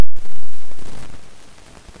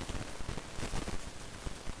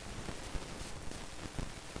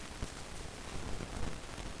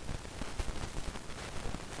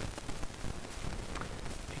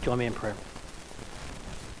Join me in prayer.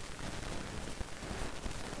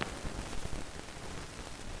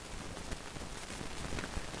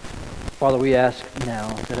 Father, we ask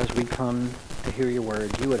now that as we come to hear your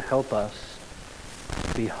word, you would help us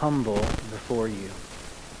be humble before you.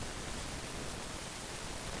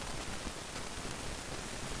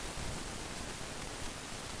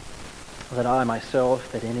 That I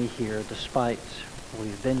myself, that any here, despite what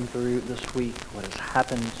we've been through this week, what has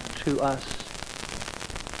happened to us,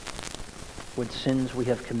 what sins we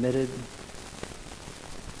have committed,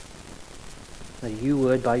 that you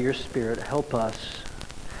would, by your Spirit, help us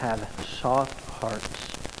have soft hearts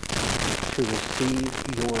to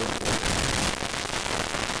receive your word.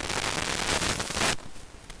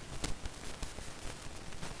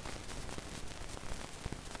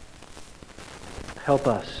 Help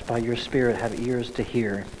us, by your Spirit, have ears to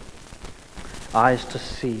hear, eyes to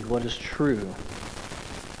see what is true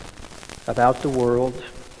about the world,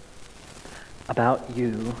 about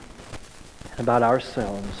you, and about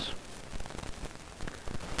ourselves,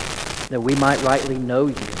 that we might rightly know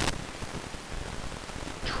you,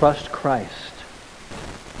 trust Christ,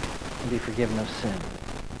 and be forgiven of sin.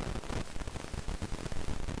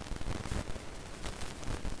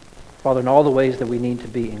 Father, in all the ways that we need to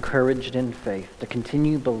be encouraged in faith, to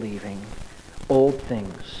continue believing old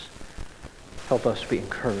things, help us be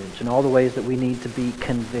encouraged. In all the ways that we need to be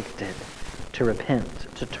convicted, to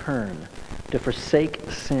repent, to turn, to forsake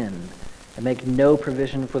sin, and make no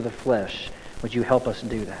provision for the flesh, would you help us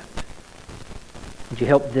do that? Would you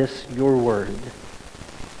help this, your word,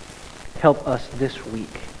 help us this week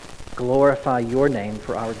glorify your name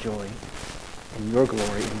for our joy and your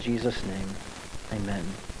glory. In Jesus' name, amen.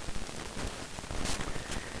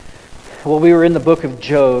 Well, we were in the book of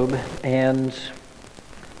Job, and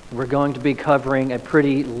we're going to be covering a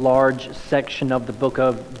pretty large section of the book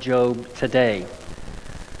of Job today.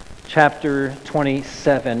 Chapter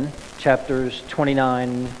 27, chapters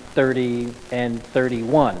 29, 30, and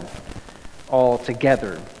 31, all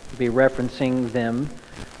together. We'll be referencing them,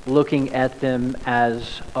 looking at them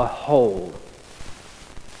as a whole.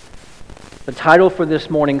 The title for this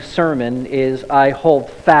morning's sermon is, I Hold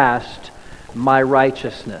Fast My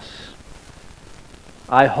Righteousness.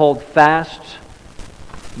 I hold fast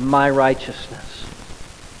my righteousness.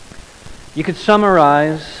 You could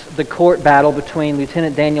summarize the court battle between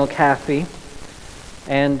Lieutenant Daniel Caffey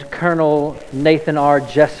and Colonel Nathan R.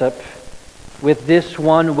 Jessup with this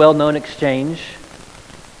one well-known exchange.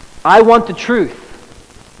 I want the truth.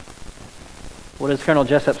 What does Colonel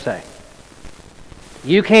Jessup say?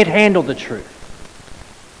 You can't handle the truth.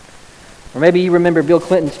 Or maybe you remember Bill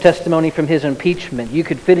Clinton's testimony from his impeachment. You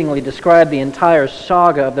could fittingly describe the entire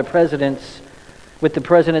saga of the president's with the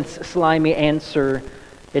president's slimy answer,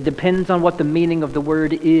 it depends on what the meaning of the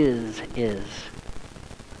word is.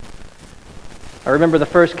 I remember the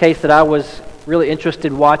first case that I was really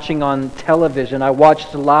interested watching on television. I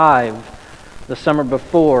watched live the summer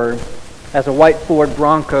before as a white Ford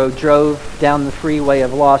Bronco drove down the freeway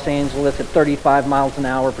of Los Angeles at 35 miles an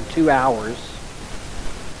hour for 2 hours.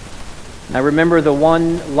 I remember the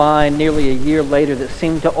one line nearly a year later that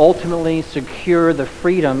seemed to ultimately secure the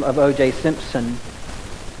freedom of O.J. Simpson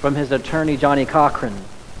from his attorney, Johnny Cochran.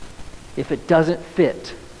 If it doesn't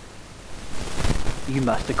fit, you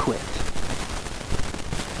must acquit.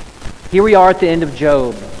 Here we are at the end of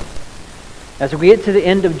Job. As we get to the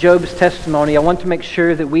end of Job's testimony, I want to make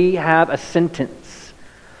sure that we have a sentence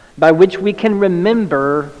by which we can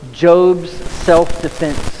remember Job's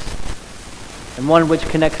self-defense, and one which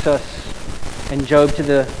connects us and Job to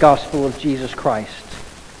the gospel of Jesus Christ.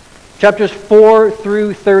 Chapters 4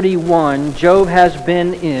 through 31, Job has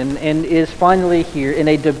been in and is finally here in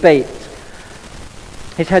a debate.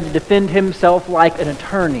 He's had to defend himself like an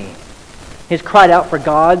attorney. He's cried out for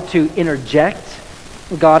God to interject.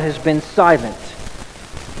 God has been silent.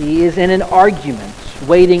 He is in an argument,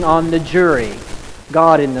 waiting on the jury,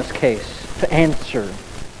 God in this case, to answer.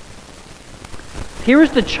 Here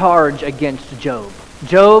is the charge against Job.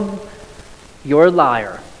 Job, you're a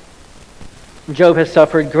liar. Job has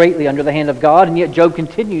suffered greatly under the hand of God, and yet Job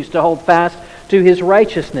continues to hold fast to his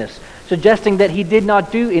righteousness, suggesting that he did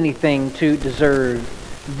not do anything to deserve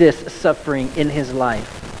this suffering in his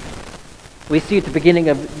life. We see at the beginning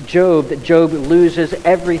of Job that Job loses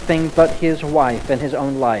everything but his wife and his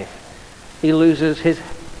own life. He loses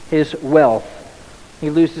his wealth.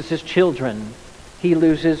 He loses his children. He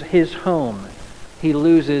loses his home. He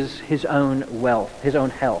loses his own wealth, his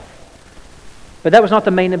own health. But that was not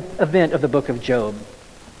the main event of the book of Job.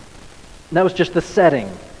 That was just the setting.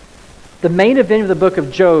 The main event of the book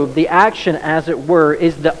of Job, the action as it were,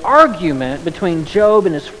 is the argument between Job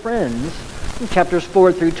and his friends In chapters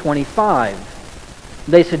 4 through 25,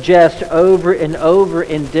 they suggest over and over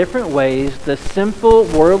in different ways the simple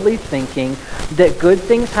worldly thinking that good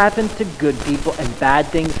things happen to good people and bad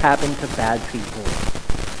things happen to bad people.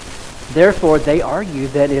 Therefore, they argue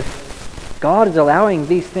that if God is allowing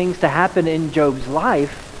these things to happen in Job's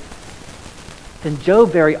life, then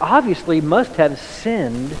Job very obviously must have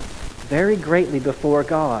sinned very greatly before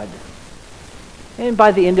God. And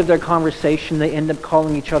by the end of their conversation, they end up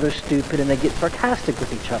calling each other stupid and they get sarcastic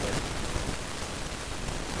with each other.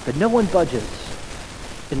 But no one budges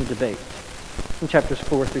in the debate in chapters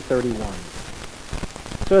 4 through 31.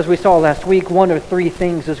 So as we saw last week, one of three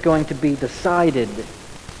things is going to be decided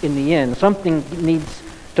in the end. Something needs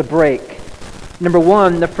to break. Number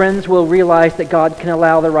one, the friends will realize that God can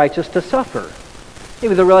allow the righteous to suffer.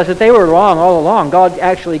 Maybe they'll realize that they were wrong all along. God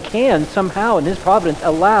actually can somehow in His providence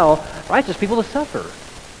allow righteous people to suffer.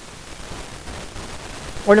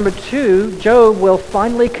 Or number two, Job will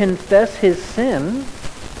finally confess his sin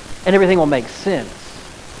and everything will make sense.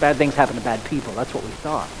 Bad things happen to bad people. That's what we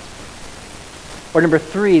thought. Or number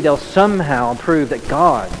three, they'll somehow prove that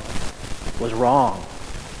God was wrong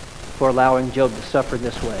for allowing Job to suffer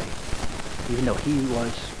this way, even though he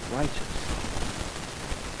was righteous.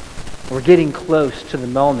 We're getting close to the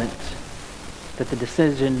moment that the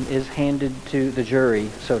decision is handed to the jury,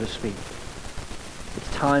 so to speak.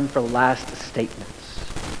 It's time for last statements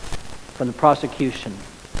from the prosecution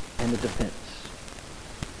and the defense.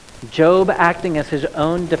 Job, acting as his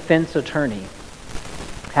own defense attorney,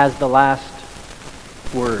 has the last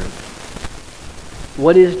word.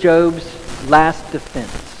 What is Job's last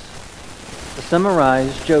defense? To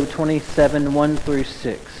summarize, Job 27, 1 through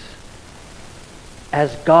 6.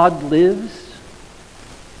 As God lives,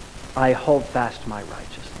 I hold fast my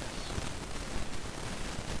righteousness.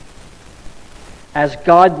 As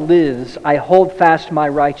God lives, I hold fast my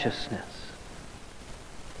righteousness.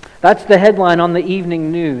 That's the headline on the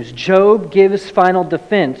evening news. Job gives final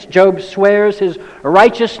defense. Job swears his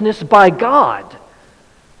righteousness by God.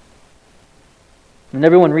 And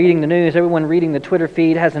everyone reading the news, everyone reading the Twitter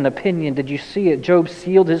feed has an opinion. Did you see it? Job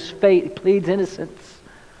sealed his fate. He pleads innocence.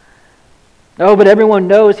 Oh, but everyone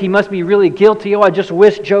knows he must be really guilty. Oh, I just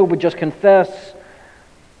wish Job would just confess.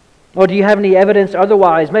 Oh, do you have any evidence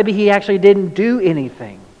otherwise? Maybe he actually didn't do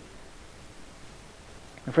anything.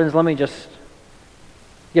 And friends, let me just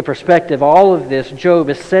give perspective. All of this, Job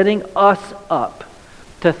is setting us up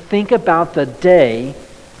to think about the day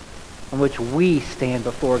on which we stand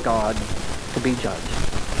before God to be judged.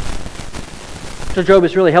 So Job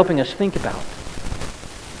is really helping us think about.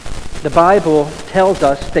 The Bible tells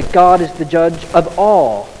us that God is the judge of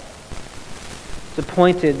all. It's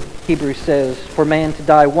appointed, Hebrews says, for man to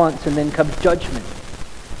die once and then comes judgment.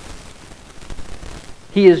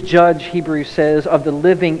 He is judge, Hebrews says, of the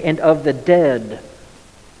living and of the dead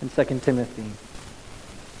in 2 Timothy.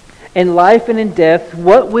 In life and in death,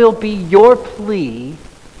 what will be your plea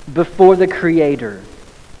before the Creator?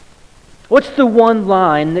 What's the one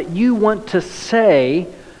line that you want to say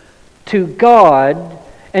to God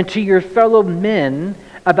and to your fellow men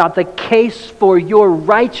about the case for your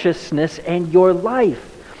righteousness and your life?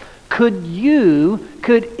 Could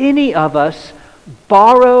any of us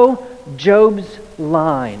borrow Job's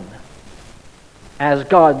line? As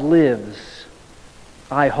God lives,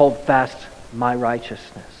 I hold fast my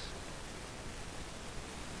righteousness.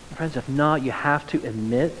 Friends, if not, you have to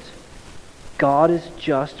admit God is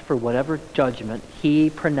just for whatever judgment He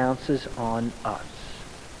pronounces on us.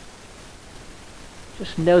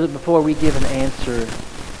 Just know that before we give an answer,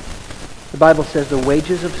 the Bible says the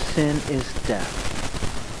wages of sin is death.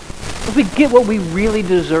 If we get what we really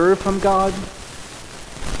deserve from God,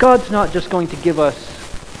 God's not just going to give us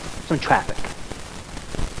some traffic.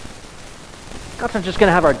 God's not just going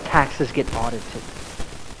to have our taxes get audited.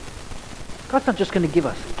 God's not just going to give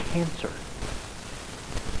us cancer.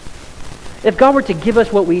 If God were to give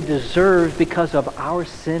us what we deserve because of our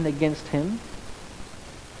sin against Him,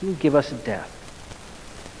 He would give us death.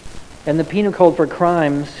 And the penal code for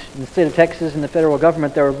crimes in the state of Texas and the federal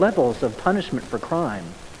government, there are levels of punishment for crime.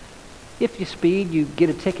 If you speed, you get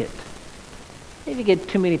a ticket. If you get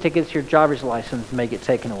too many tickets, your driver's license may get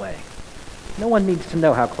taken away. No one needs to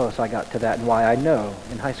know how close I got to that and why I know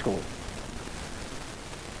in high school.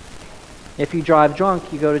 If you drive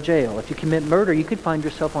drunk, you go to jail. If you commit murder, you could find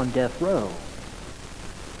yourself on death row.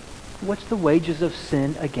 What's the wages of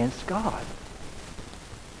sin against God?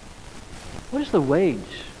 What is the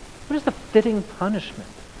wage? What is the fitting punishment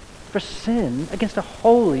for sin against a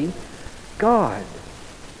holy God?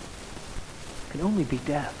 It can only be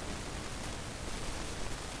death.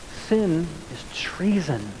 Sin is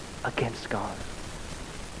treason against God.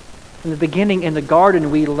 In the beginning in the garden,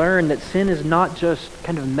 we learn that sin is not just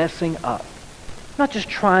kind of messing up, not just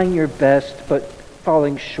trying your best, but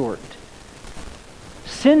falling short.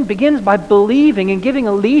 Sin begins by believing and giving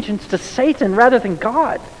allegiance to Satan rather than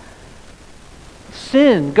God.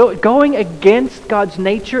 Sin, going against God's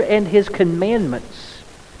nature and His commandments.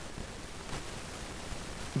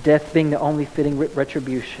 Death being the only fitting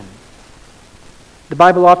retribution. The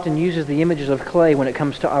Bible often uses the images of clay when it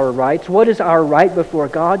comes to our rights. What is our right before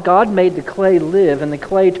God? God made the clay live, and the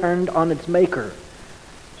clay turned on its maker.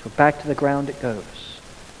 So back to the ground it goes.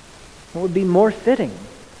 What would be more fitting?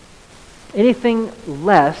 Anything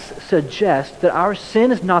less suggests that our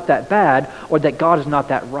sin is not that bad or that God is not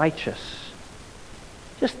that righteous.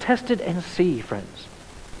 Just test it and see, friends.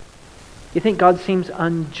 You think God seems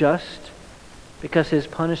unjust because His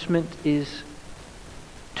punishment is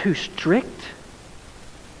too strict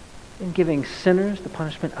in giving sinners the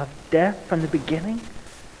punishment of death from the beginning?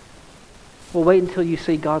 Well, wait until you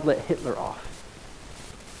see God let Hitler off.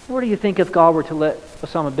 What do you think if God were to let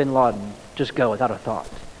Osama bin Laden just go without a thought?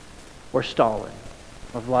 Or Stalin?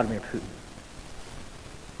 Or Vladimir Putin?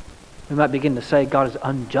 We might begin to say God is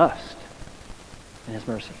unjust in His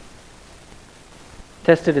mercy.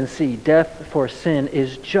 Test it and see. Death for sin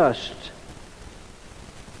is just.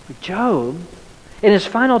 But Job, in his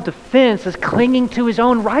final defense, is clinging to his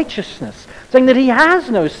own righteousness, saying that he has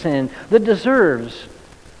no sin that deserves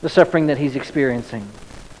the suffering that he's experiencing.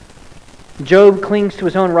 Job clings to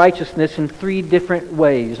his own righteousness in three different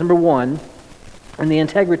ways. Number one, in the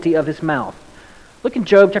integrity of his mouth. Look in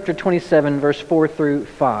Job chapter 27, verse 4 through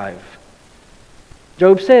 5.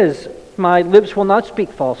 Job says, "My lips will not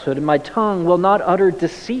speak falsehood, and my tongue will not utter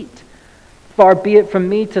deceit. Far be it from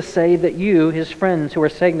me to say that you, his friends who are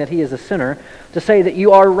saying that he is a sinner, to say that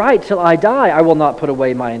you are right till I die, I will not put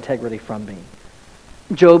away my integrity from me."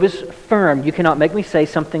 Job is firm. You cannot make me say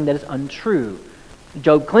something that is untrue.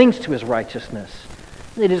 Job clings to his righteousness.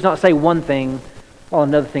 He does not say one thing while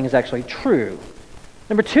another thing is actually true.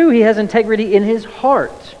 Number two, he has integrity in his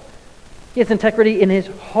heart. He has integrity in his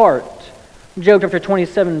heart. Job chapter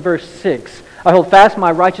 27, verse 6. "I hold fast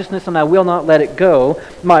my righteousness and I will not let it go.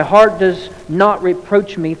 My heart does not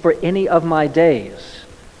reproach me for any of my days."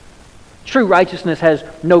 True righteousness has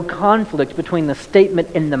no conflict between the statement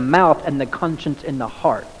in the mouth and the conscience in the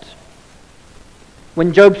heart.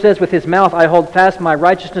 When Job says with his mouth, "I hold fast my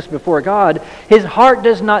righteousness before God," his heart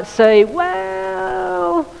does not say,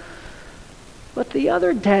 "Well, but the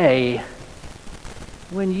other day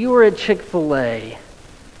when you were at Chick-fil-A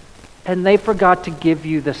and they forgot to give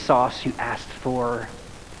you the sauce you asked for.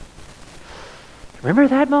 Remember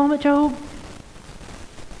that moment, Job?"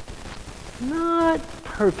 Not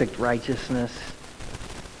perfect righteousness.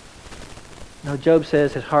 No, Job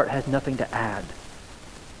says his heart has nothing to add.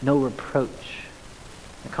 No reproach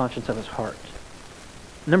in the conscience of his heart.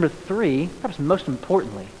 Number three, perhaps most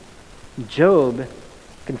importantly, Job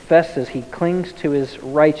confesses he clings to his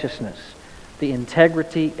righteousness, the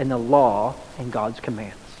integrity in the law and God's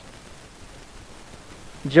commands.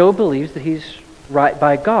 Job believes that he's right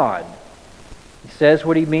by God. He says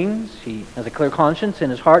what he means. He has a clear conscience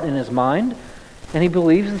in his heart and his mind. And he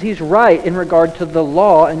believes that he's right in regard to the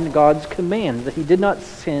law and God's command, that he did not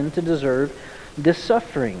sin to deserve this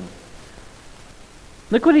suffering.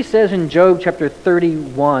 Look what he says in Job chapter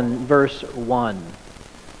 31, verse 1.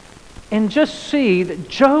 And just see that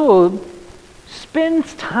Job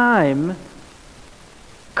spends time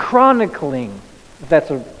chronicling, if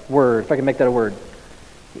that's a word, if I can make that a word.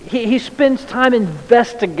 He spends time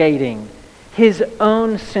investigating his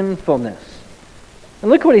own sinfulness. And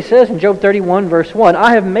look what he says in Job 31, verse 1.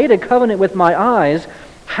 "I have made a covenant with my eyes.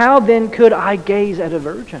 How then could I gaze at a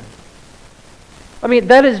virgin?" I mean,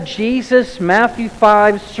 that is Jesus' Matthew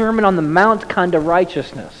 5 Sermon on the Mount kind of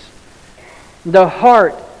righteousness. The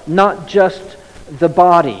heart, not just the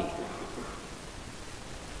body.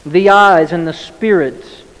 The eyes and the spirit,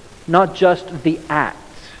 not just the act.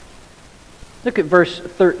 Look at verse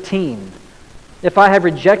 13. "If I have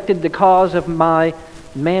rejected the cause of my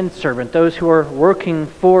manservant, those who are working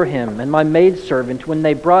for him, and my maidservant, when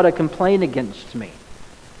they brought a complaint against me."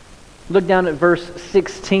 Look down at verse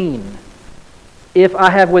 16. "If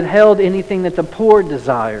I have withheld anything that the poor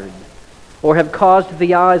desired, or have caused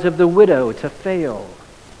the eyes of the widow to fail."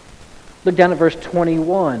 Look down at verse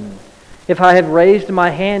 21. "If I have raised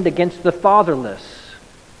my hand against the fatherless,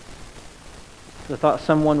 I thought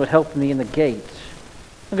someone would help me in the gate."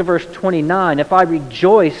 Look at verse 29. "If I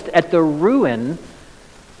rejoiced at the ruin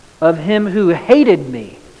of him who hated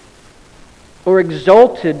me, or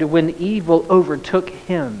exulted when evil overtook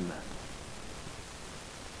him."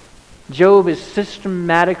 Job is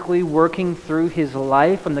systematically working through his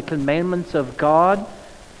life on the commandments of God,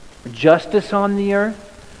 justice on the earth,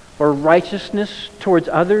 or righteousness towards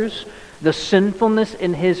others, the sinfulness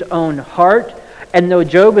in his own heart. And though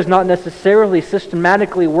Job is not necessarily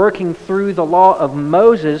systematically working through the law of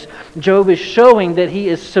Moses, Job is showing that he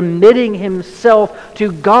is submitting himself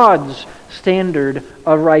to God's standard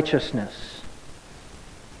of righteousness.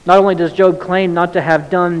 Not only does Job claim not to have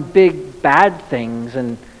done big bad things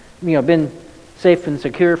and been safe and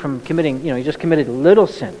secure from committing, he just committed little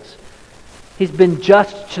sins. He's been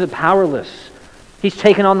just to the powerless. He's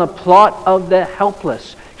taken on the plot of the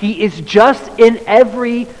helpless. He is just in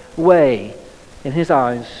every way in his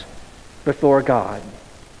eyes before God.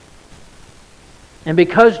 And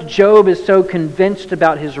because Job is so convinced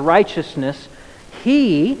about his righteousness,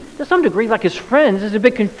 he, to some degree, like his friends, is a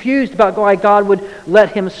bit confused about why God would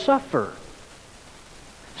let him suffer.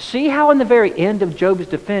 See how in the very end of Job's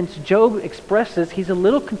defense, Job expresses he's a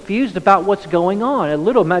little confused about what's going on. A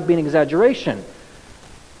little might be an exaggeration.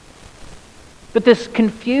 But this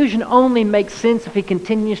confusion only makes sense if he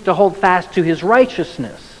continues to hold fast to his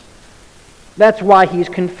righteousness. That's why he's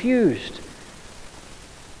confused.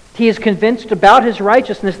 He is convinced about his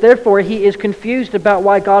righteousness, therefore he is confused about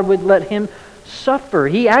why God would let him suffer.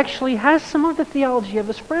 He actually has some of the theology of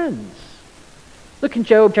his friends. Look in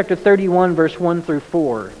Job chapter 31, verse 1 through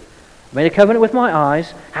 4. I made a covenant with my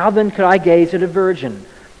eyes. How then could I gaze at a virgin?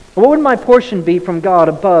 What would my portion be from God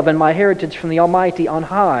above and my heritage from the Almighty on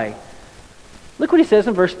high? Look what he says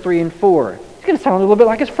in verse 3 and 4. It's going to sound a little bit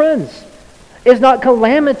like his friends. Is not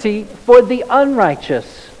calamity for the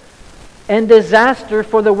unrighteous and disaster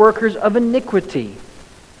for the workers of iniquity?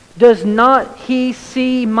 Does not he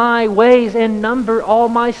see my ways and number all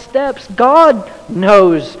my steps? God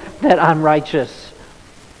knows that I'm righteous.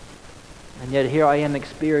 And yet here I am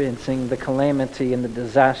experiencing the calamity and the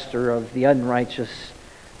disaster of the unrighteous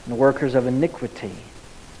and the workers of iniquity.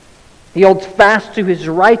 He holds fast to his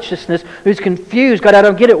righteousness, who's confused. God, I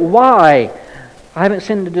don't get it. Why? I haven't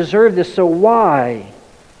sinned to deserve this, so why?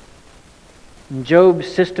 And Job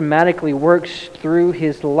systematically works through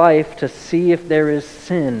his life to see if there is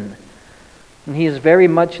sin. And he is very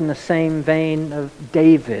much in the same vein of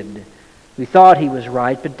David, who thought he was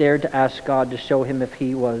right, but dared to ask God to show him if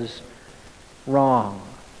he was wrong.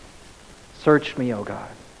 Search me, O God.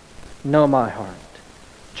 Know my heart.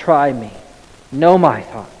 Try me. Know my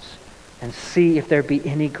thoughts. And see if there be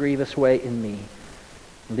any grievous way in me.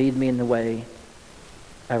 Lead me in the way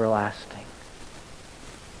everlasting.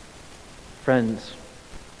 Friends,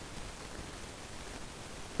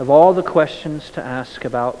 of all the questions to ask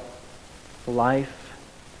about life,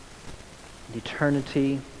 and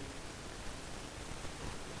eternity,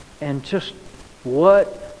 and just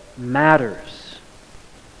what matters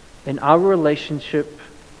in our relationship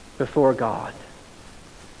before God,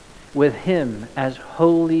 with Him as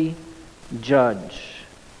holy judge,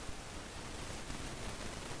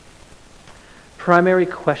 primary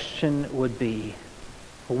question would be,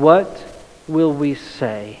 what will we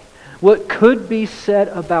say? What could be said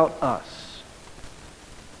about us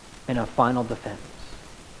in a final defense?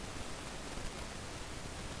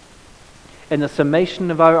 In the summation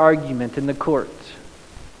of our argument in the court,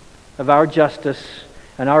 of our justice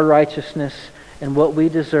and our righteousness and what we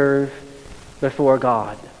deserve before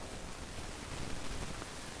God.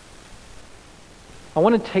 I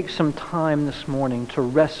want to take some time this morning to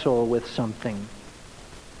wrestle with something.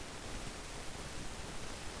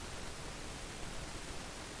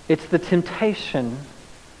 It's the temptation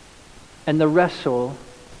and the wrestle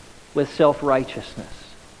with self-righteousness.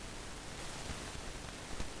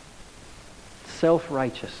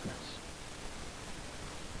 Self-righteousness.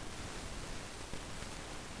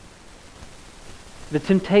 The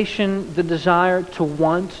temptation, the desire to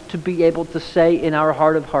want to be able to say in our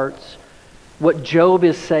heart of hearts what Job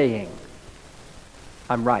is saying.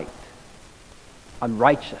 I'm right. I'm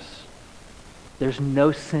righteous. There's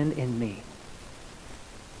no sin in me.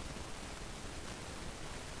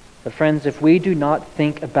 But friends, if we do not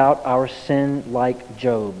think about our sin like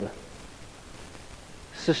Job,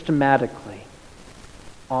 systematically,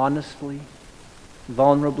 honestly,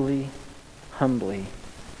 vulnerably, humbly,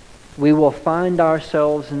 we will find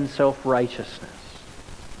ourselves in self-righteousness.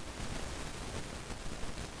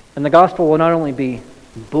 And the gospel will not only be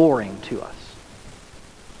boring to us,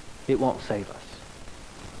 it won't save us.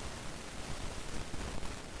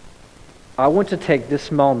 I want to take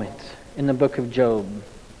this moment in the book of Job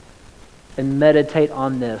and meditate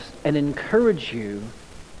on this and encourage you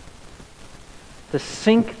to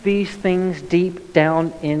sink these things deep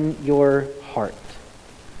down in your heart.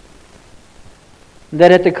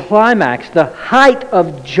 that at the climax, the height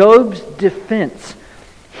of Job's defense,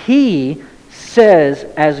 he says,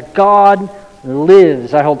 as God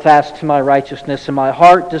lives, I hold fast to my righteousness, and my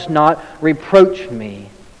heart does not reproach me.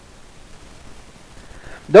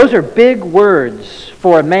 Those are big words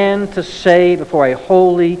for a man to say before a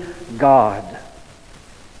holy God.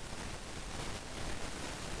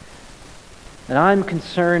 And I'm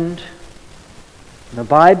concerned, the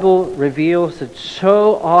Bible reveals that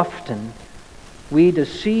so often we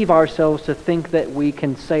deceive ourselves to think that we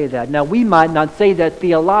can say that. Now, we might not say that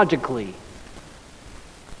theologically.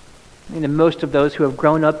 I mean, most of those who have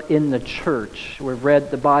grown up in the church or have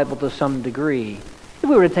read the Bible to some degree, if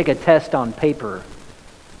we were to take a test on paper,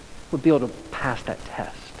 would be able to pass that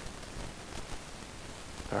test.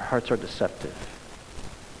 Our hearts are deceptive.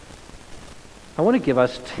 I want to give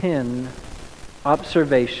us 10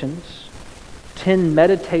 observations, 10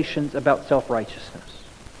 meditations about self-righteousness.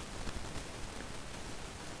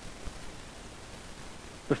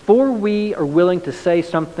 Before we are willing to say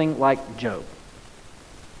something like Job,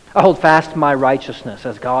 I hold fast my righteousness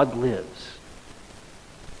as God lives.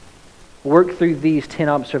 Work through these 10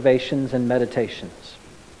 observations and meditations.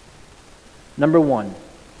 Number 1,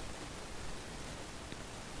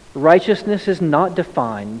 righteousness is not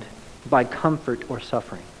defined by comfort or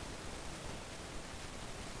suffering.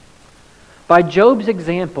 By Job's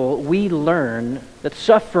example, we learn that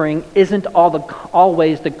suffering isn't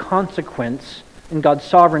always the consequence in God's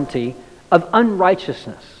sovereignty of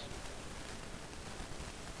unrighteousness.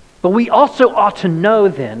 But we also ought to know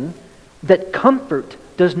then that comfort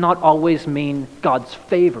does not always mean God's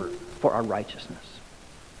favor for our righteousness.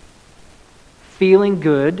 Feeling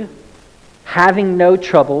good, having no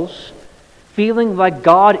troubles, feeling like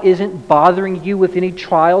God isn't bothering you with any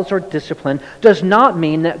trials or discipline does not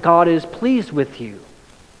mean that God is pleased with you.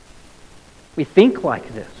 We think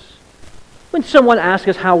like this. When someone asks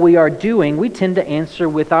us how we are doing, we tend to answer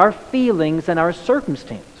with our feelings and our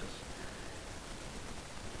circumstances.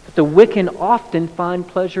 But the wicked often find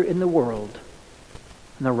pleasure in the world,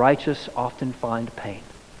 and the righteous often find pain.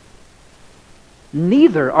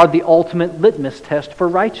 Neither are the ultimate litmus test for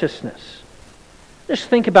righteousness. Just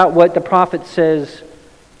think about what the prophet says,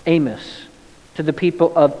 Amos, to the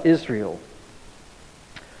people of Israel.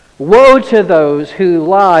 Woe to those who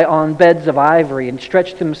lie on beds of ivory and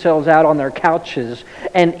stretch themselves out on their couches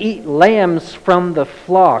and eat lambs from the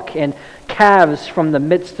flock and calves from the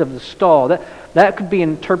midst of the stall. That could be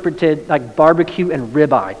interpreted like barbecue and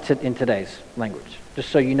ribeye in today's language, just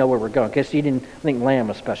so you know where we're going, in case you didn't think lamb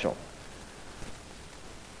was special.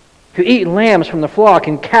 Who eat lambs from the flock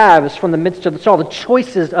and calves from the midst of the stall, the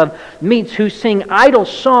choicest of meats, who sing idle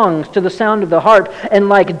songs to the sound of the harp, and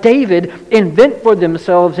like David, invent for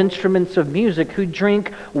themselves instruments of music, who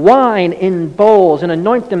drink wine in bowls and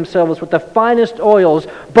anoint themselves with the finest oils,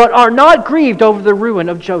 but are not grieved over the ruin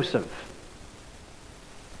of Joseph.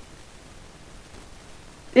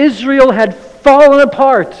 Israel had fallen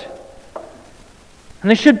apart, and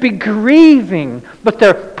they should be grieving, but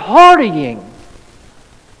they're partying.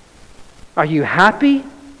 Are you happy?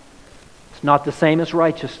 It's not the same as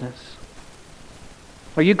righteousness.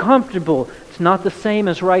 Are you comfortable? It's not the same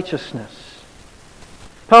as righteousness.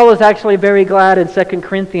 Paul is actually very glad in 2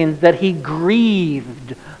 Corinthians that he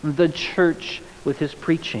grieved the church with his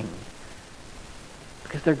preaching,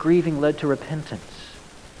 because their grieving led to repentance.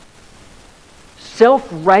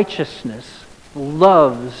 Self-righteousness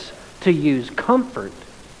loves to use comfort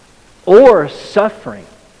or suffering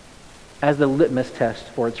as the litmus test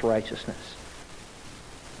for its righteousness.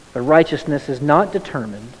 But righteousness is not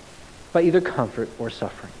determined by either comfort or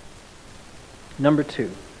suffering. Number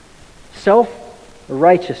 2,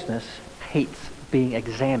 self-righteousness hates being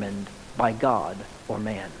examined by God or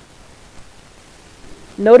man.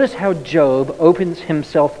 Notice how Job opens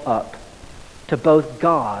himself up to both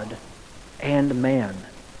God and man.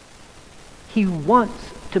 He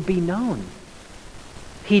wants to be known.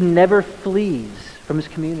 He never flees from his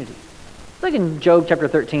community. Look in Job chapter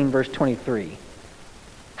 13, verse 23.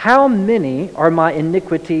 How many are my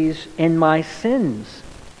iniquities and my sins?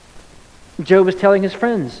 Job is telling his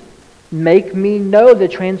friends, make me know the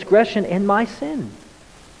transgression and my sin.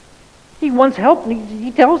 He wants help, and he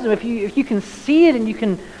tells them, if you can see it and you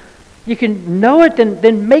can know it,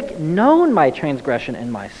 then make known my transgression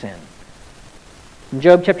and my sin. In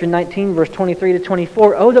Job chapter 19, verse 23 to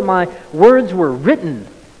 24, oh, that my words were written.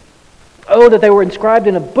 Oh, that they were inscribed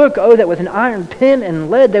in a book. Oh, that with an iron pen and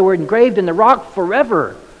lead they were engraved in the rock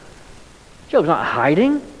forever. Job's not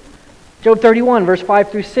hiding. Job 31, verse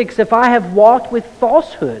 5 through 6, if I have walked with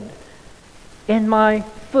falsehood, and my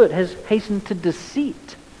foot has hastened to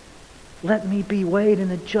deceit, let me be weighed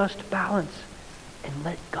in a just balance, and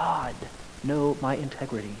let God know my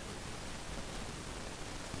integrity.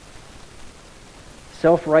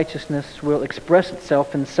 Self-righteousness will express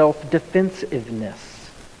itself in self-defensiveness.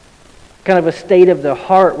 Kind of a state of the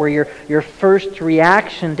heart where your first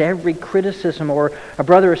reaction to every criticism or a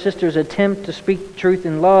brother or sister's attempt to speak truth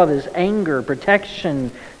in love is anger,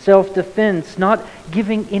 protection, self-defense, not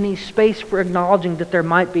giving any space for acknowledging that there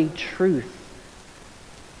might be truth.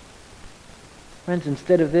 Friends,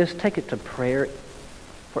 instead of this, take it to prayer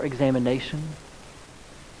for examination.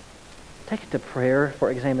 Take it to prayer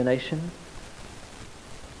for examination.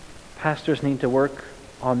 Pastors need to work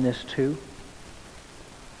on this too.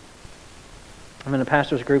 I'm in a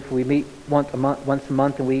pastor's group. We meet once a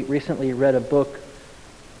month, and we recently read a book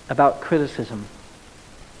about criticism.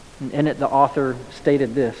 And in it, the author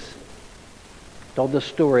stated this. Told this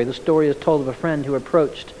story. The story is told of a friend who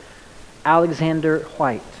approached Alexander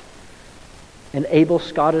White, an able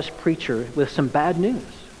Scottish preacher, with some bad news.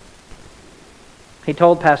 He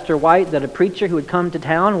told Pastor White that a preacher who had come to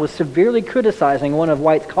town was severely criticizing one of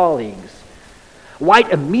White's colleagues.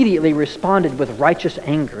 White immediately responded with righteous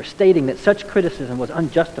anger, stating that such criticism was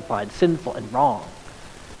unjustified, sinful, and wrong.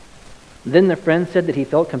 Then the friend said that he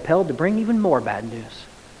felt compelled to bring even more bad news,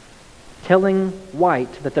 telling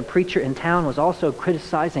White that the preacher in town was also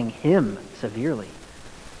criticizing him severely.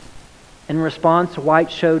 In response,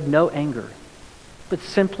 White showed no anger, but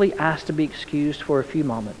simply asked to be excused for a few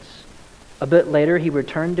moments. A bit later, he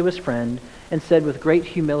returned to his friend and said with great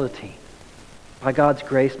humility, "By God's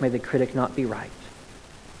grace, may the critic not be right."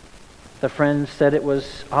 The friend said it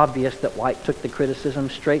was obvious that White took the criticism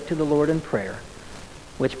straight to the Lord in prayer,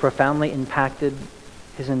 which profoundly impacted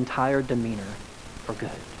his entire demeanor for good.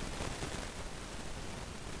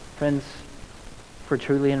 Friends, for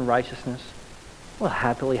truly in righteousness, we'll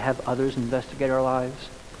happily have others investigate our lives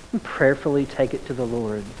and prayerfully take it to the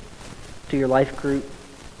Lord, to your life group,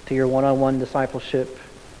 to your one-on-one discipleship,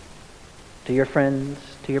 to your friends,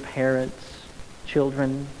 to your parents,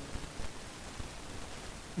 children.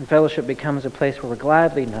 And fellowship becomes a place where we're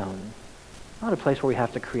gladly known, not a place where we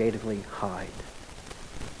have to creatively hide.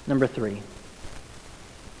 Number 3,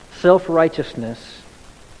 self-righteousness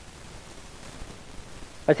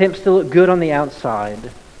attempts to look good on the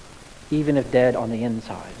outside, even if dead on the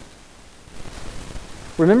inside.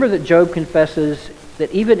 Remember that Job confesses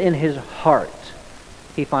that even in his heart,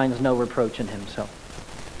 he finds no reproach in himself.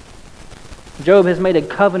 Job has made a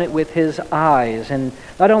covenant with his eyes, and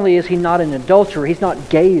not only is he not an adulterer, he's not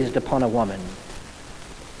gazed upon a woman.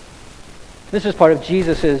 This is part of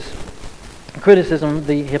Jesus' criticism,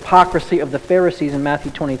 the hypocrisy of the Pharisees in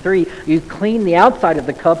Matthew 23. You clean the outside of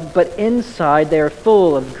the cup, but inside they are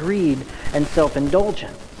full of greed and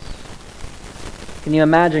self-indulgence. Can you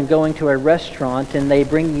imagine going to a restaurant and they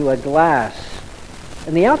bring you a glass,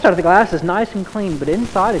 and the outside of the glass is nice and clean, but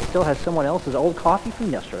inside it still has someone else's old coffee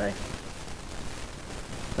from yesterday,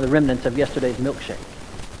 or the remnants of yesterday's milkshake?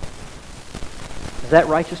 Is that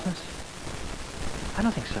righteousness? I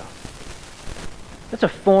don't think so. That's a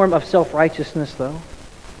form of self-righteousness, though.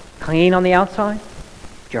 Clean on the outside,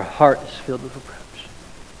 but your heart is filled with reproach.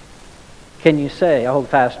 Can you say, "I hold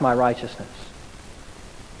fast my righteousness"?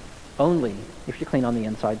 Only if you're clean on the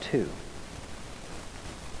inside, too.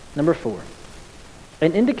 Number 4,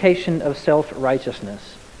 an indication of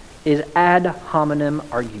self-righteousness is ad hominem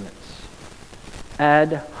arguments.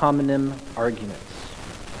 Ad hominem arguments.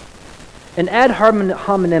 An ad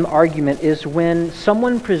hominem argument is when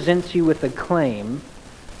someone presents you with a claim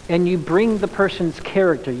and you bring the person's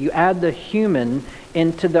character, you add the human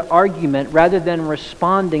into the argument rather than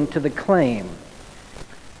responding to the claim.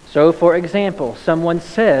 So, for example, someone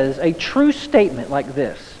says a true statement like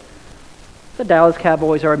this: "The Dallas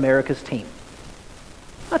Cowboys are America's team."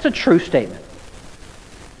 That's a true statement.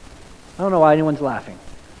 I don't know why anyone's laughing.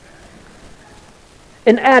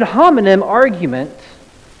 An ad hominem argument,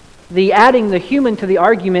 the adding the human to the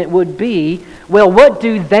argument would be, well, what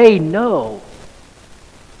do they know?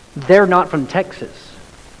 They're not from Texas.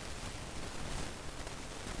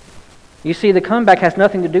 You see, the comeback has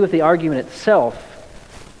nothing to do with the argument itself.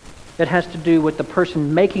 It has to do with the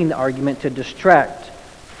person making the argument to distract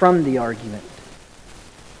from the argument.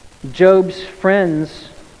 Job's friends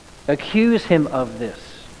accuse him of this.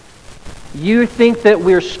 "You think that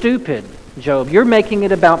we're stupid, Job. You're making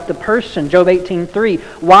it about the person." Job 18:3.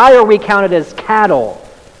 "Why are we counted as cattle?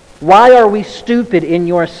 Why are we stupid in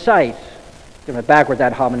your sight?" Give it back with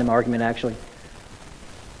that homonym argument, actually.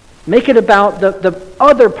 Make it about the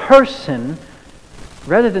other person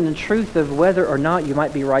rather than the truth of whether or not you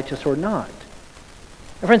might be righteous or not.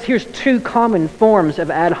 Now, friends, here's 2 common forms of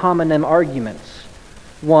ad hominem arguments.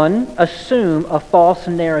 1, assume a false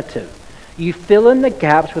narrative. You fill in the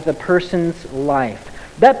gaps with a person's life.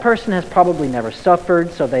 That person has probably never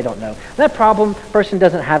suffered, so they don't know. That person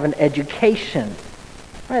doesn't have an education.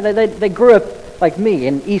 Right? They grew up like me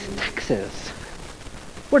in East Texas.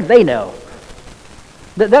 What do they know?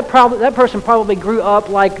 That person probably grew up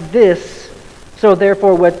like this, so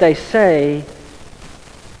therefore what they say,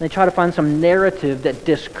 they try to find some narrative that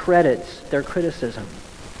discredits their criticism.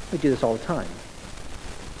 We do this all the time.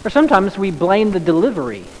 Or sometimes we blame the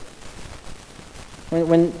delivery.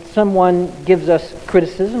 When someone gives us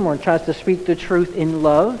criticism or tries to speak the truth in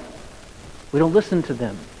love, we don't listen to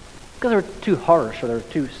them because they're too harsh or they're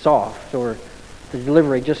too soft or the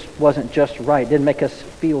delivery just wasn't just right. It didn't make us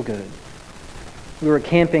feel good. We were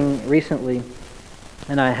camping recently,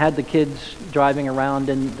 and I had the kids driving around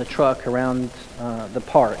in the truck around the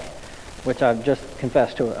park, which I've just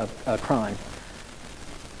confessed to a crime.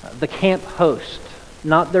 The camp host,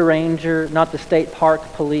 not the ranger, not the state park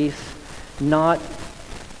police, not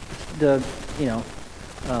the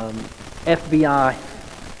FBI.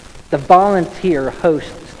 The volunteer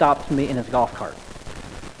host stopped me in his golf cart.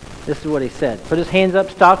 This is what he said. Put his hands up,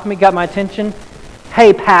 stopped me, got my attention.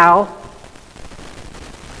 Hey, pal.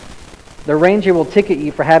 The ranger will ticket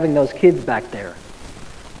you for having those kids back there.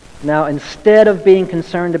 Now, instead of being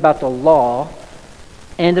concerned about the law,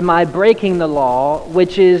 and am I breaking the law,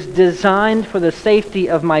 which is designed for the safety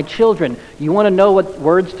of my children, you want to know what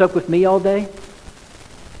word stuck with me all day?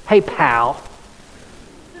 Hey, pal.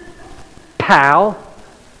 Pal.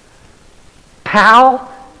 Pal.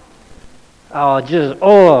 Oh,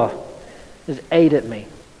 just ate at me.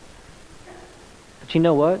 But you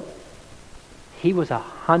know what? He was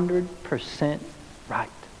 100% right.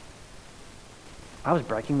 I was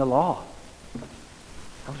breaking the law.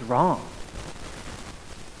 I was wrong.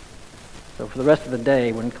 So for the rest of the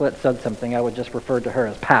day, when Colette said something, I would just refer to her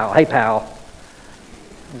as pal. Hey, pal.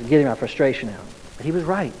 I was getting my frustration out. But he was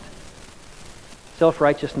right.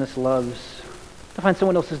 Self-righteousness loves to find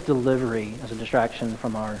someone else's delivery as a distraction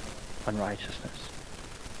from our unrighteousness.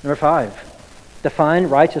 Number 5, define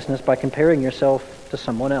righteousness by comparing yourself to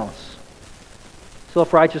someone else.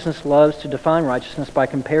 Self-righteousness loves to define righteousness by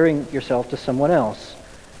comparing yourself to someone else.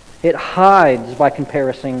 It hides by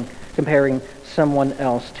comparing someone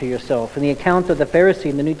else to yourself. In the account of the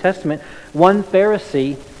Pharisee in the New Testament, one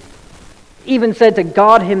Pharisee even said to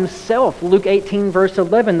God himself, Luke 18 verse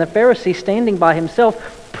 11, the Pharisee standing by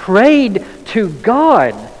himself prayed to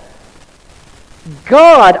God,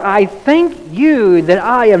 God, I thank you that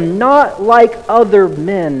I am not like other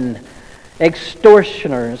men,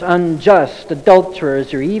 extortioners, unjust,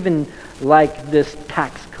 adulterers, or even like this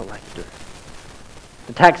tax collector.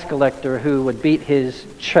 The tax collector who would beat his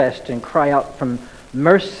chest and cry out for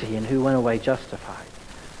mercy and who went away justified.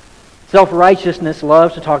 Self-righteousness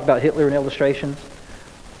loves to talk about Hitler in illustrations.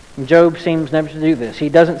 And Job seems never to do this. He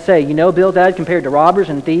doesn't say, Bildad compared to robbers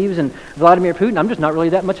and thieves and Vladimir Putin, I'm just not really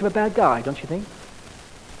that much of a bad guy, don't you think?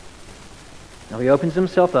 No, he opens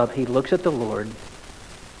himself up. He looks at the Lord.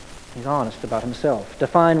 He's honest about himself.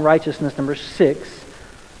 Define righteousness, number 6,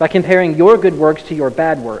 by comparing your good works to your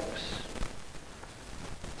bad works.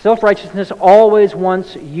 Self-righteousness always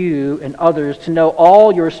wants you and others to know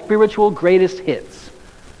all your spiritual greatest hits.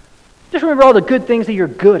 Just remember all the good things that you're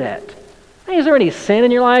good at. Hey, is there any sin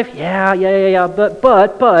in your life? Yeah, but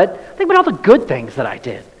think about all the good things that I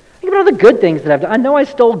did. Think about all the good things that I've done. I know I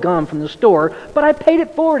stole gum from the store, but I paid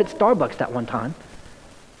it forward at Starbucks that one time.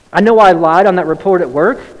 I know I lied on that report at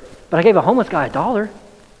work, but I gave a homeless guy $1.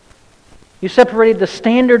 You separated the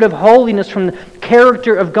standard of holiness from the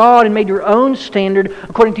character of God and made your own standard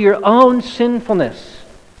according to your own sinfulness.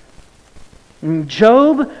 And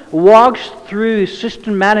Job walks through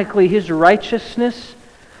systematically his righteousness.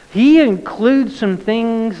 He includes some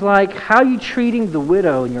things like how you treating the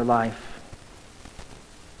widow in your life.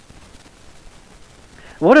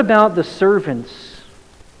 What about the servants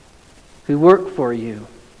who work for you?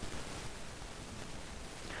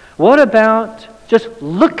 What about just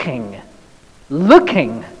looking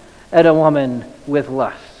at a woman with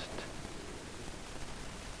lust?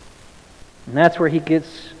 And that's where he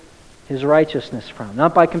gets his righteousness from,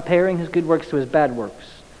 not by comparing his good works to his bad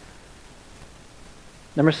works.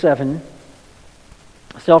 Number 7,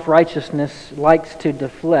 self-righteousness likes to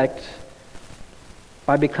deflect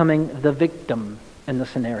by becoming the victim in the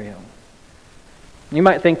scenario. You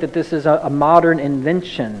might think that this is a modern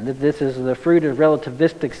invention, that this is the fruit of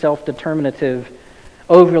relativistic, self-determinative,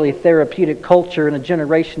 overly therapeutic culture in a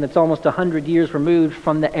generation that's almost 100 years removed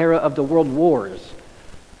from the era of the world wars.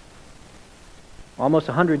 Almost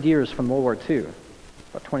 100 years from World War II,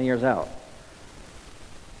 about 20 years out.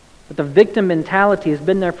 But the victim mentality has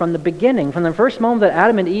been there from the beginning. From the first moment that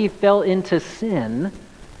Adam and Eve fell into sin,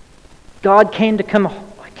 God came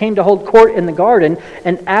to hold court in the garden,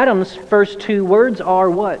 and Adam's first two words are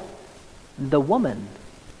what? The woman.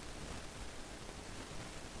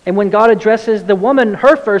 And when God addresses the woman,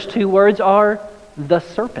 her first two words are the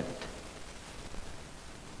serpent.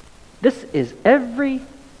 This is every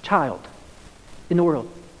child in the world.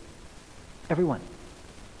 Everyone.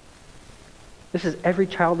 This is every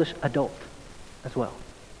childish adult as well.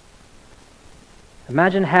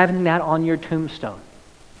 Imagine having that on your tombstone.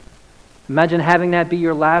 Imagine having that be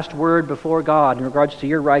your last word before God in regards to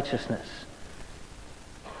your righteousness.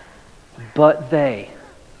 But they.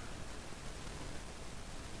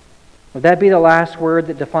 Would that be the last word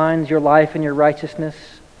that defines your life and your righteousness?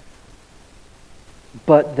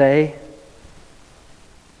 But they.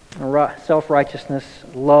 Self-righteousness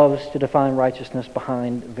loves to define righteousness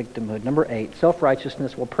behind victimhood. Number 8,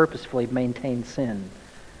 self-righteousness will purposefully maintain sin.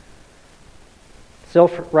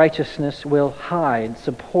 Self-righteousness will hide,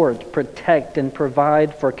 support, protect, and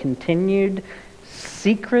provide for continued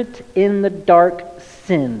secret in the dark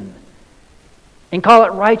sin. And call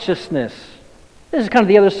it righteousness. This is kind of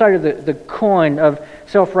the other side of the coin of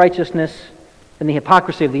self-righteousness and the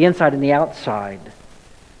hypocrisy of the inside and the outside.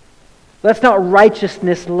 That's not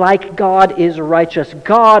righteousness like God is righteous.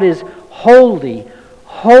 God is holy,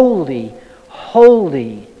 holy,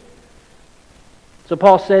 holy. So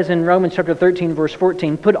Paul says in Romans chapter 13, verse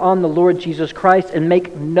 14, put on the Lord Jesus Christ and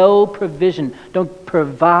make no provision. Don't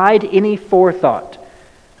provide any forethought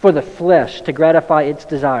for the flesh to gratify its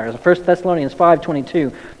desires. 1 Thessalonians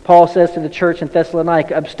 5:22, Paul says to the church in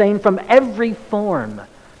Thessalonica, abstain from every form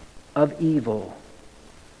of evil.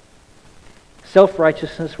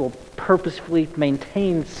 Self-righteousness will purposefully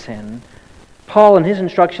maintain sin. Paul, in his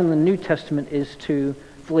instruction in the New Testament, is to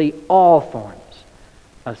flee all forms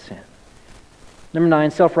of sin. Number 9,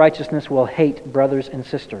 self-righteousness will hate brothers and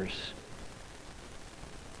sisters.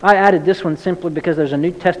 I added this one simply because there's a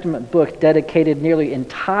New Testament book dedicated nearly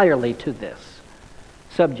entirely to this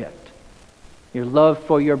subject. Your love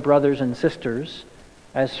for your brothers and sisters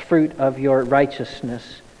as fruit of your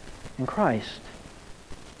righteousness in Christ.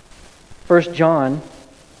 1 John,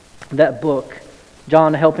 that book,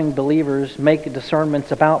 John helping believers make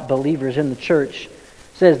discernments about believers in the church,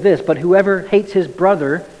 says this, but whoever hates his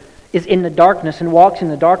brother is in the darkness and walks in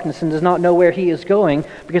the darkness and does not know where he is going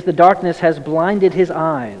because the darkness has blinded his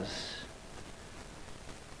eyes.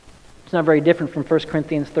 It's not very different from 1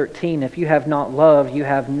 Corinthians 13. If you have not love, you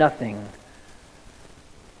have nothing.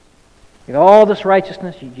 You have all this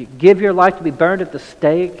righteousness, you give your life to be burned at the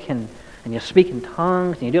stake, and you speak in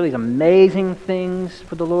tongues, and you do these amazing things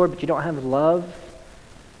for the Lord, but you don't have love.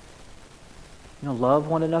 You don't love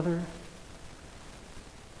one another.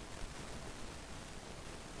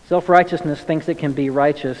 Self-righteousness thinks it can be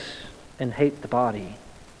righteous and hate the body.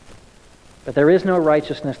 But there is no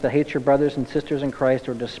righteousness that hates your brothers and sisters in Christ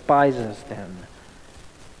or despises them,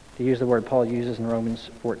 to use the word Paul uses in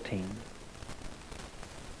Romans 14.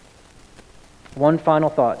 One final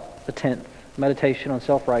thought, the 10th, meditation on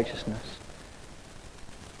self-righteousness.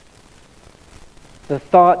 The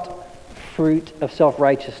thought fruit of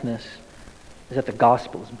self-righteousness is that the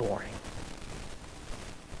gospel is boring.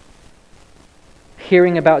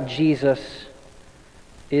 Hearing about Jesus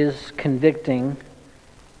is convicting,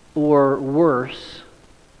 or worse,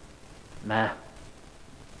 meh.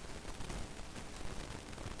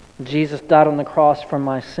 Jesus died on the cross for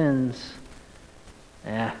my sins.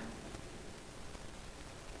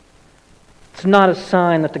 It's not a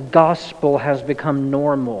sign that the gospel has become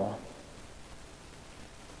normal.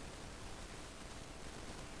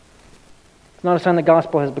 It's not a sign the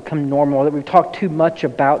gospel has become normal, or that we've talked too much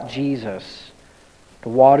about Jesus to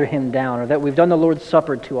water him down, or that we've done the Lord's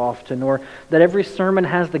Supper too often, or that every sermon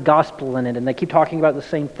has the gospel in it and they keep talking about the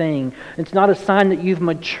same thing. It's not a sign that you've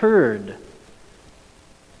matured.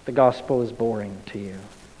 The gospel is boring to you.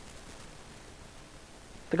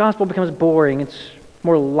 The gospel becomes boring. It's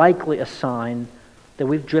more likely a sign that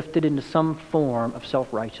we've drifted into some form of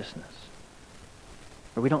self-righteousness,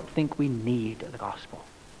 where we don't think we need the gospel.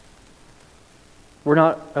 We're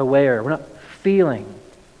not aware, we're not feeling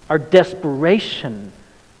our desperation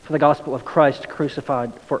for the gospel of Christ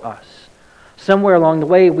crucified for us. Somewhere along the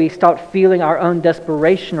way, we stopped feeling our own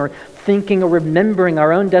desperation, or thinking or remembering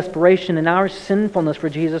our own desperation and our sinfulness for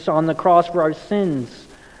Jesus on the cross for our sins.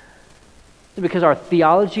 Is it because our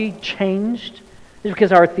theology changed? Is it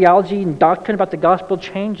because our theology and doctrine about the gospel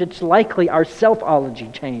changed? It's likely our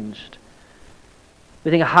selfology changed.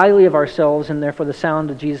 We think highly of ourselves, and therefore the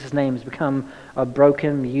sound of Jesus' name has become a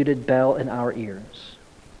broken, muted bell in our ears.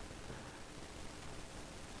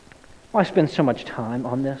 Why spend so much time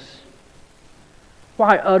on this?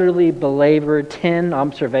 Why utterly belabor 10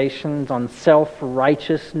 observations on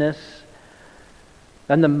self-righteousness?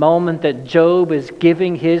 And the moment that Job is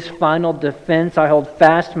giving his final defense, I hold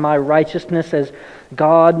fast my righteousness as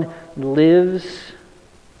God lives.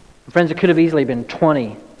 Friends, it could have easily been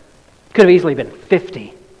 20. It could have easily been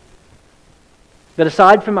 50. But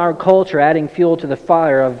aside from our culture adding fuel to the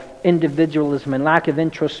fire of individualism and lack of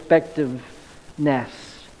introspectiveness,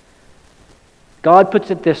 God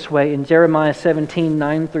puts it this way in Jeremiah 17,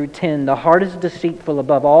 9 through 10. The heart is deceitful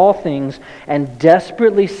above all things and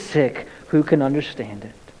desperately sick. Who can understand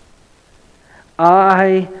it?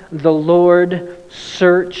 I, the Lord,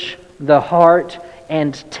 search the heart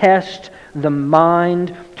and test the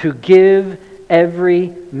mind to give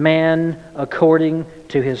every man according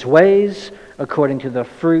to his ways, according to the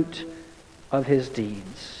fruit of his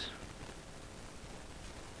deeds.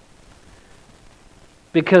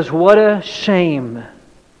 Because what a shame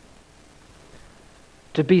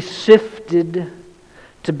to be sifted,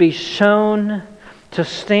 to be shown, to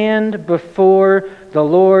stand before the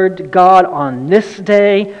Lord God on this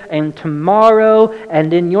day and tomorrow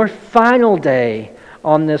and in your final day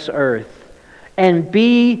on this earth, and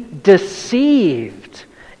be deceived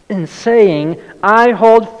in saying, I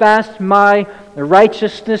hold fast my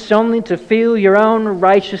righteousness, only to feel your own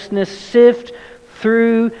righteousness sift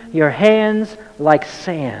through your hands like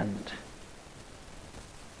sand.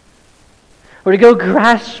 Or to go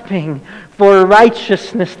grasping for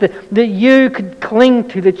righteousness that you could cling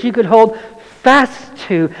to, that you could hold fast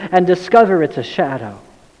to, and discover it's a shadow.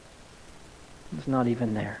 It's not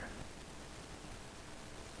even there.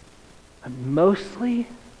 And mostly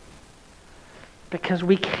because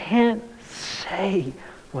we can't say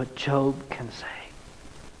what Job can say.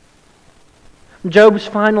 Job's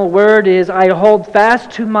final word is, I hold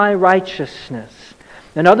fast to my righteousness.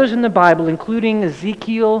 And others in the Bible, including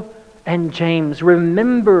Ezekiel and James,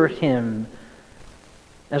 remember him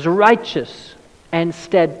as righteous and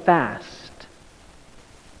steadfast.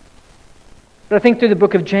 But I think through the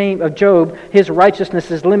book of Job, his righteousness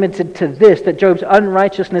is limited to this, that Job's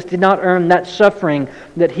unrighteousness did not earn that suffering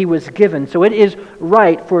that he was given. So it is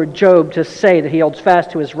right for Job to say that he holds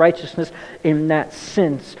fast to his righteousness in that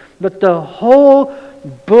sense. But the whole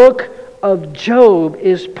book of Job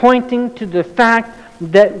is pointing to the fact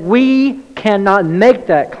that we cannot make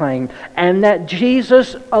that claim, and that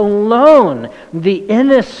Jesus alone, the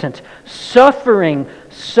innocent, suffering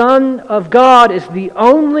Son of God, is the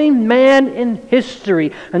only man in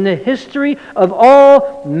history, and the history of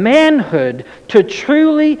all manhood, to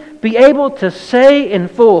truly be able to say in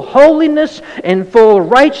full holiness, in full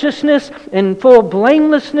righteousness, in full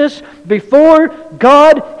blamelessness before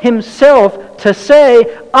God Himself, to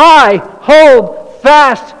say, I hold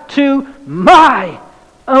fast to my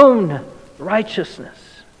own righteousness.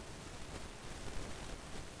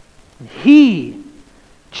 He,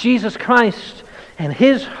 Jesus Christ, and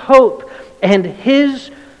His hope and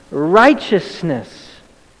His righteousness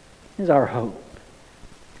is our hope.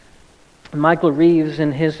 Michael Reeves,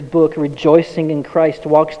 in his book Rejoicing in Christ,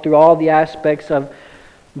 walks through all the aspects of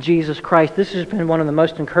Jesus Christ. This has been one of the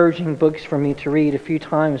most encouraging books for me to read a few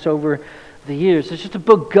times over the years. It's just a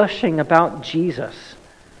book gushing about Jesus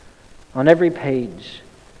on every page.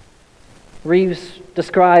 Reeves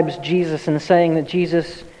describes Jesus in saying that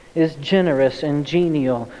Jesus is generous and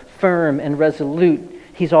genial, firm and resolute.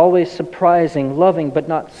 He's always surprising, loving but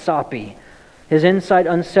not soppy. His insight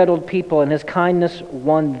unsettled people, and his kindness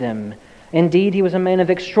won them. Indeed, he was a man of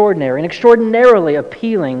extraordinary and extraordinarily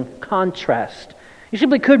appealing contrast. You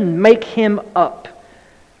simply couldn't make him up.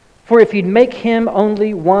 For if you'd make him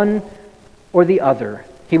only one or the other,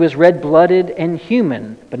 he was red-blooded and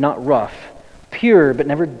human, but not rough, pure but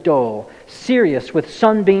never dull, serious with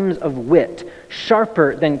sunbeams of wit,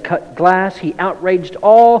 sharper than cut glass. He outraged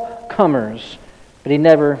all comers, but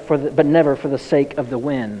never for the sake of the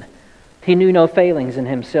win. He knew no failings in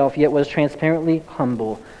himself, yet was transparently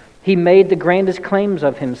humble. He made the grandest claims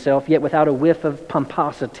of himself, yet without a whiff of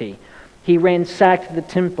pomposity. He ransacked the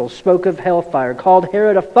temple, spoke of hellfire, called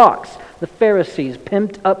Herod a fox, the Pharisees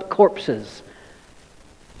pimped up corpses.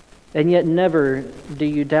 And yet never do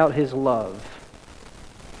you doubt his love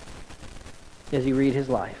as you read his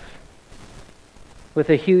life. With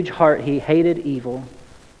a huge heart, he hated evil,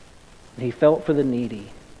 and he felt for the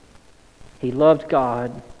needy. He loved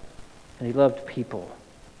God, and he loved people.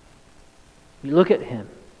 You look at him.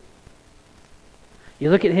 You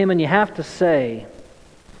look at him and you have to say,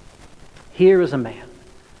 here is a man,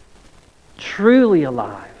 truly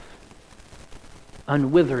alive,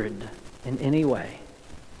 unwithered in any way,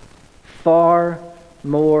 far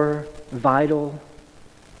more vital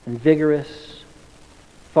and vigorous,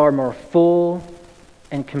 far more full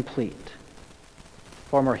and complete,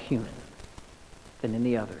 far more human than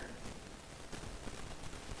any other.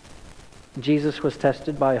 Jesus was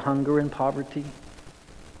tested by hunger and poverty.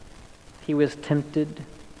 He was tempted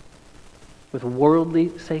with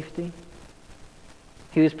worldly safety.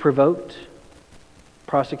 He was provoked,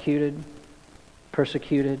 prosecuted,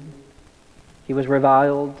 persecuted. He was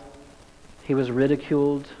reviled. He was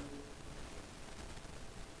ridiculed.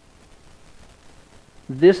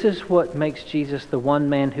 This is what makes Jesus the one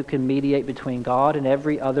man who can mediate between God and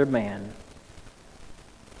every other man.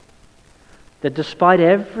 That despite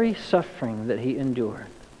every suffering that he endured,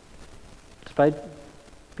 despite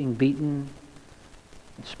being beaten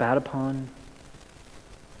and spat upon,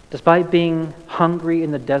 despite being hungry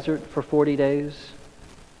in the desert for 40 days,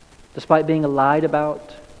 despite being lied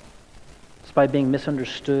about, despite being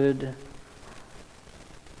misunderstood,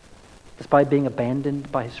 despite being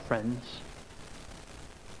abandoned by his friends,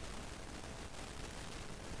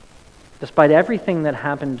 despite everything that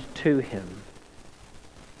happened to him,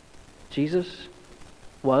 Jesus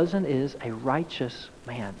was and is a righteous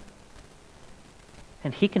man.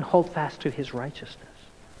 And he can hold fast to his righteousness.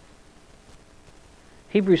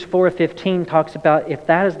 Hebrews 4:15 talks about if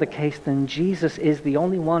that is the case, then Jesus is the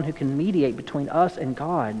only one who can mediate between us and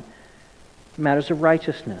God in matters of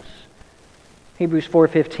righteousness. Hebrews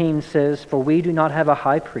 4:15 says, "For we do not have a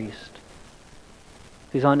high priest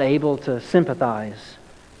who's unable to sympathize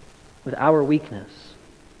with our weakness,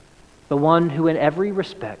 but one who in every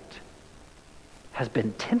respect has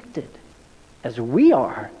been tempted as we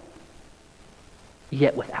are,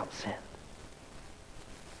 yet without sin."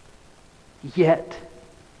 Yet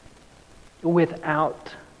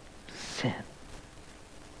without sin.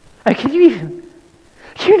 Can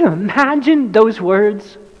you imagine those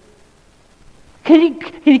words? Can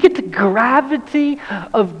you get the gravity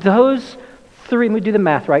of those three? Let me do the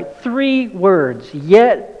math right. 3 words.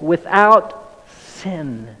 Yet without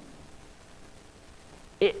sin.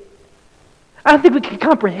 I don't think we can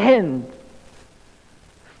comprehend.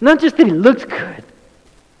 Not just that he looked good.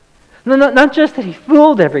 Not just that he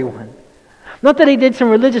fooled everyone. Not that he did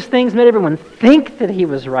some religious things, made everyone think that he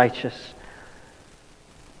was righteous.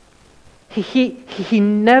 He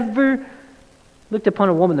never looked upon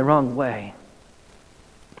a woman the wrong way.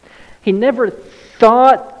 He never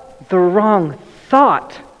thought the wrong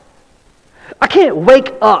thought. I can't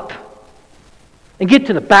wake up and get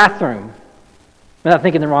to the bathroom without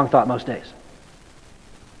thinking the wrong thought most days.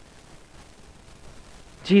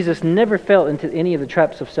 Jesus never fell into any of the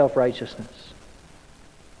traps of self-righteousness.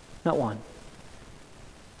 Not one.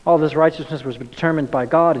 All of his righteousness was determined by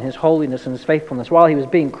God and his holiness and his faithfulness. While he was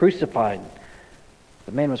being crucified,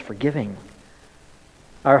 the man was forgiving.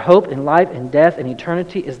 Our hope in life and death and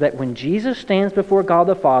eternity is that when Jesus stands before God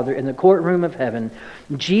the Father in the courtroom of heaven,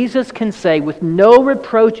 Jesus can say with no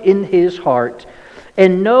reproach in his heart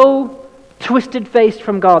and no twisted face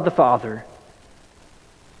from God the Father,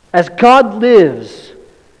 "As God lives,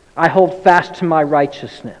 I hold fast to my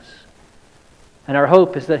righteousness." And our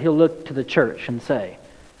hope is that he'll look to the church and say,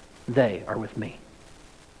 "They are with me."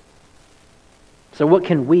 So what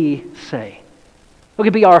can we say? What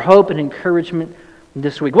can be our hope and encouragement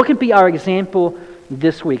this week? What can be our example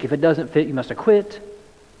this week? If it doesn't fit, you must have quit.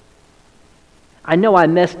 I know I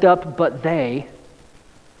messed up, but at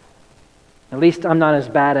least I'm not as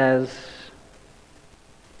bad as.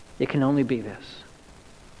 It can only be this: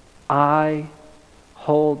 I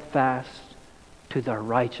hold fast to the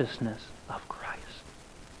righteousness of Christ.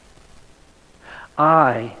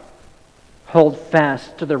 I hold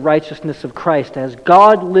fast to the righteousness of Christ as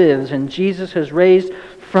God lives and Jesus has raised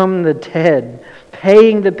from the dead,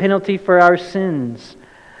 paying the penalty for our sins.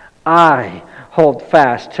 I hold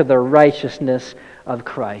fast to the righteousness of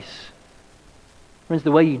Christ. Friends,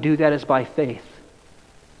 the way you do that is by faith.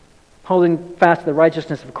 Holding fast to the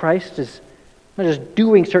righteousness of Christ is not just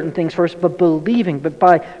doing certain things first, but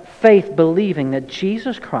by faith believing that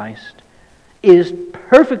Jesus Christ is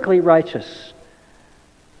perfectly righteous.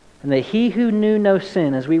 And that he who knew no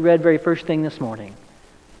sin, as we read very first thing this morning,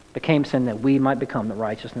 became sin that we might become the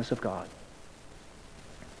righteousness of God.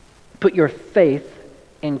 Put your faith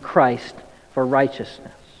in Christ for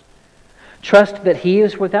righteousness. Trust that he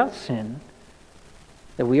is without sin,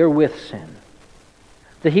 that we are with sin,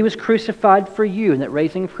 that he was crucified for you, and that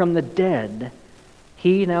raising from the dead,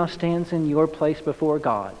 he now stands in your place before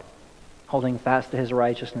God, holding fast to his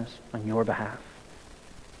righteousness on your behalf.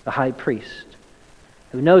 The high priest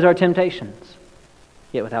who knows our temptations,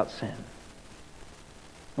 yet without sin.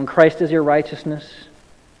 When Christ is your righteousness,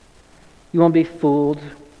 you won't be fooled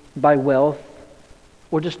by wealth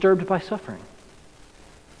or disturbed by suffering.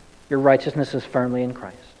 Your righteousness is firmly in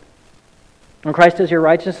Christ. When Christ is your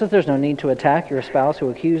righteousness, there's no need to attack your spouse who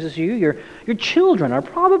accuses you. Your children are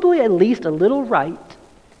probably at least a little right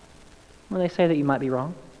when they say that you might be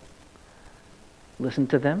wrong. Listen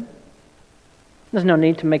to them. There's no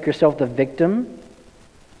need to make yourself the victim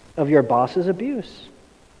of your boss's abuse.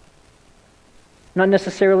 Not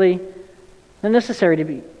necessary to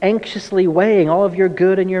be anxiously weighing all of your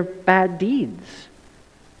good and your bad deeds.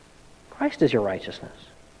 Christ is your righteousness.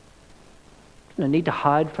 There's no need to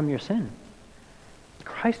hide from your sin.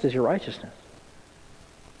 Christ is your righteousness.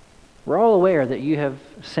 We're all aware that you have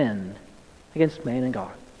sinned against man and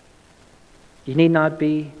God. You need not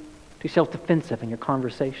be too self-defensive in your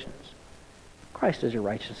conversations. Christ is your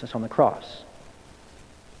righteousness on the cross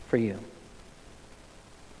for you.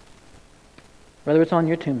 Whether it's on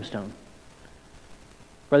your tombstone,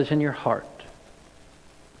 whether it's in your heart,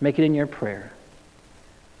 make it in your prayer.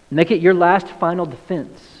 Make it your last final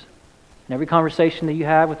defense in every conversation that you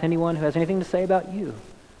have with anyone who has anything to say about you,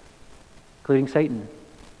 including Satan,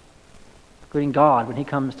 including God when he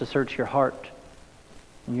comes to search your heart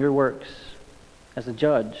and your works as a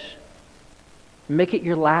judge. Make it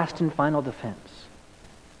your last and final defense.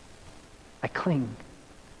 I cling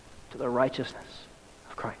to the righteousness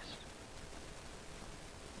of Christ.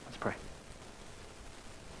 Let's pray.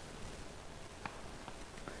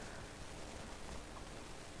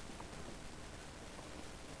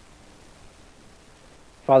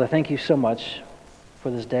 Father, thank you so much for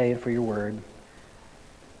this day and for your word.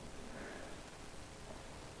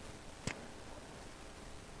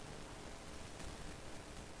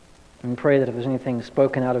 And pray that if there's anything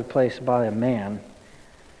spoken out of place by a man,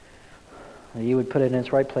 that you would put it in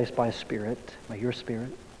its right place by a Spirit, by your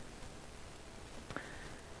Spirit.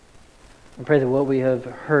 And pray that what we have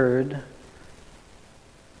heard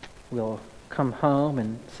will come home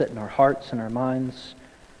and sit in our hearts and our minds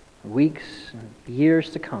for weeks and years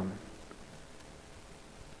to come.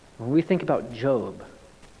 When we think about Job,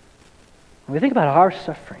 when we think about our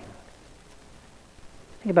suffering,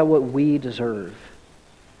 think about what we deserve.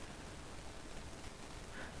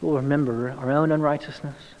 We'll remember our own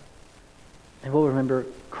unrighteousness, and we'll remember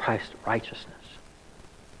Christ's righteousness.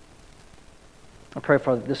 I pray,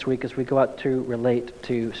 Father, this week as we go out to relate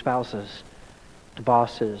to spouses, to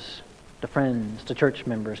bosses, to friends, to church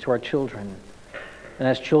members, to our children, and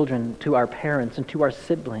as children, to our parents and to our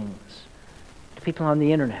siblings, to people on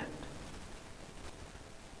the internet.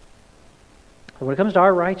 But when it comes to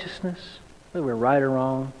our righteousness, whether we're right or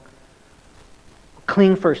wrong, we'll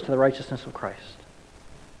cling first to the righteousness of Christ.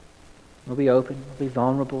 We'll be open, we'll be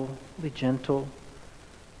vulnerable, we'll be gentle,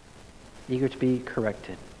 eager to be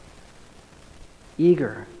corrected,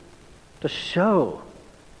 eager to show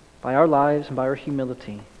by our lives and by our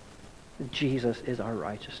humility that Jesus is our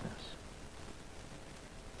righteousness.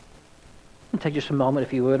 And take just a moment,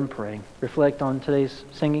 if you would, and pray. Reflect on today's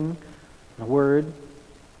singing, the word, and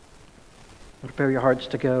prepare your hearts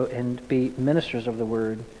to go and be ministers of the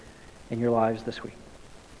word in your lives this week.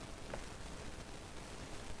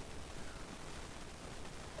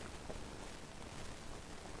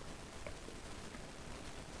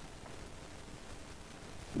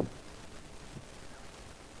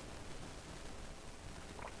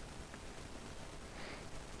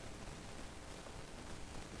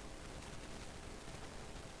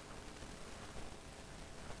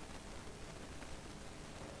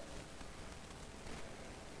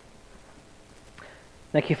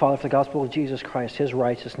 Thank you, Father, for the gospel of Jesus Christ, his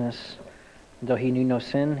righteousness. And though he knew no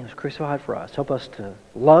sin, he was crucified for us. Help us to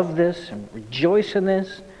love this and rejoice in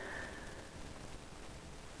this,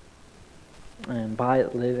 and by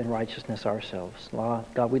it live in righteousness ourselves.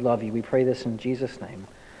 God, we love you. We pray this in Jesus' name.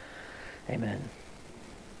 Amen.